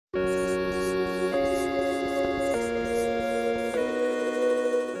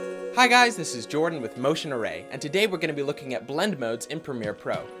Hi guys, this is Jordan with Motion Array, and today we're going to be looking at blend modes in Premiere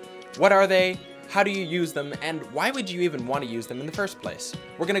Pro. What are they? How do you use them? And why would you even want to use them in the first place?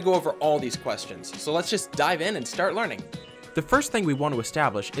 We're going to go over all these questions, so let's just dive in and start learning. The first thing we want to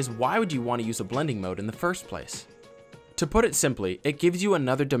establish is why would you want to use a blending mode in the first place? To put it simply, it gives you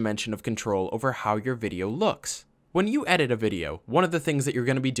another dimension of control over how your video looks. When you edit a video, one of the things that you're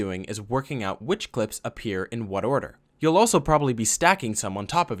going to be doing is working out which clips appear in what order. You'll also probably be stacking some on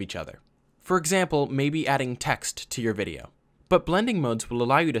top of each other. For example, maybe adding text to your video. But blending modes will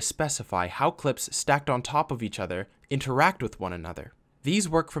allow you to specify how clips stacked on top of each other interact with one another. These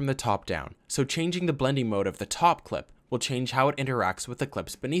work from the top down, so changing the blending mode of the top clip will change how it interacts with the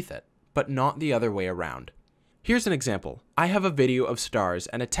clips beneath it, but not the other way around. Here's an example. I have a video of stars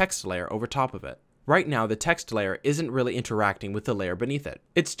and a text layer over top of it. Right now, the text layer isn't really interacting with the layer beneath it.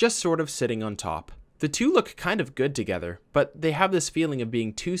 It's just sort of sitting on top. The two look kind of good together, but they have this feeling of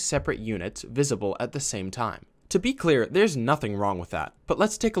being two separate units visible at the same time. To be clear, there's nothing wrong with that, but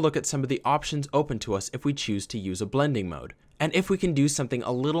let's take a look at some of the options open to us if we choose to use a blending mode, and if we can do something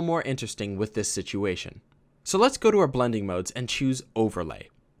a little more interesting with this situation. So let's go to our blending modes and choose Overlay.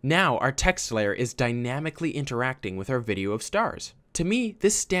 Now our text layer is dynamically interacting with our video of stars. To me,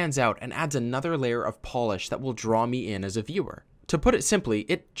 this stands out and adds another layer of polish that will draw me in as a viewer. To put it simply,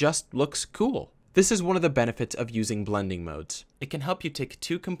 it just looks cool. This is one of the benefits of using blending modes. It can help you take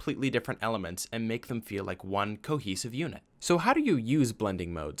two completely different elements and make them feel like one cohesive unit. So how do you use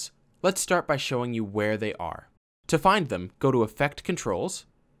blending modes? Let's start by showing you where they are. To find them, go to Effect Controls,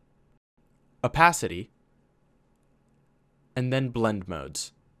 Opacity, and then Blend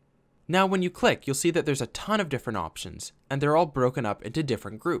Modes. Now when you click, you'll see that there's a ton of different options, and they're all broken up into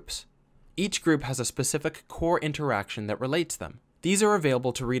different groups. Each group has a specific core interaction that relates them. These are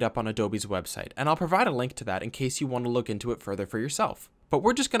available to read up on Adobe's website, and I'll provide a link to that in case you want to look into it further for yourself. But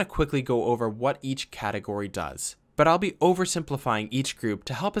we're just going to quickly go over what each category does. But I'll be oversimplifying each group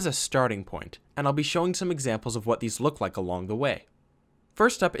to help as a starting point, and I'll be showing some examples of what these look like along the way.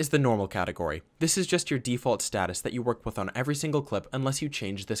 First up is the normal category. This is just your default status that you work with on every single clip unless you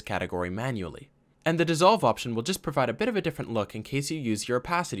change this category manually. And the dissolve option will just provide a bit of a different look in case you use your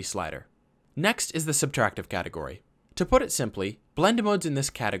opacity slider. Next is the subtractive category. To put it simply, blend modes in this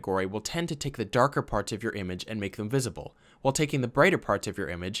category will tend to take the darker parts of your image and make them visible, while taking the brighter parts of your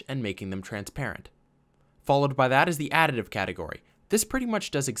image and making them transparent. Followed by that is the additive category. This pretty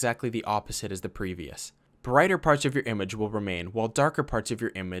much does exactly the opposite as the previous. Brighter parts of your image will remain, while darker parts of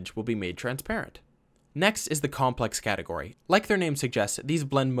your image will be made transparent. Next is the complex category. Like their name suggests, these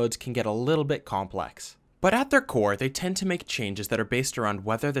blend modes can get a little bit complex. But at their core, they tend to make changes that are based around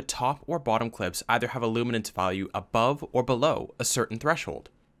whether the top or bottom clips either have a luminance value above or below a certain threshold.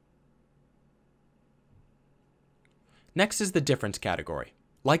 Next is the difference category.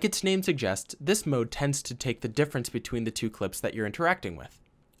 Like its name suggests, this mode tends to take the difference between the two clips that you're interacting with.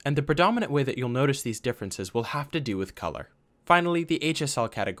 And the predominant way that you'll notice these differences will have to do with color. Finally, the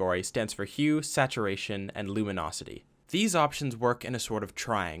HSL category stands for hue, saturation, and luminosity. These options work in a sort of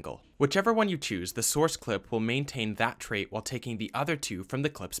triangle. Whichever one you choose, the source clip will maintain that trait while taking the other two from the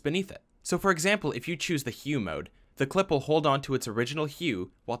clips beneath it. So for example, if you choose the hue mode, the clip will hold on to its original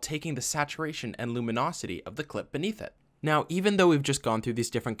hue while taking the saturation and luminosity of the clip beneath it. Now, even though we've just gone through these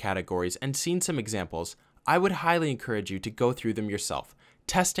different categories and seen some examples, I would highly encourage you to go through them yourself,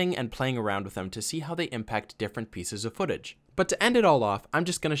 testing and playing around with them to see how they impact different pieces of footage. But to end it all off, I'm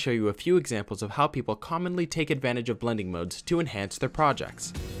just going to show you a few examples of how people commonly take advantage of blending modes to enhance their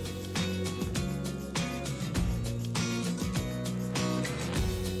projects.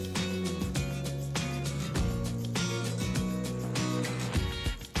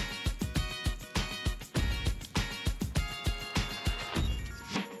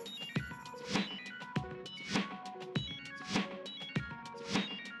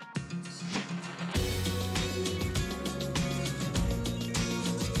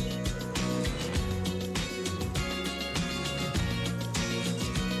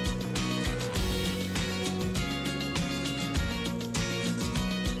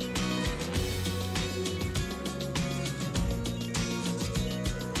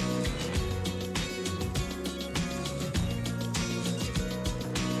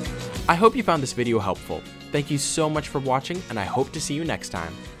 I hope you found this video helpful. Thank you so much for watching, and I hope to see you next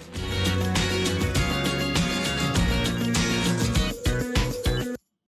time.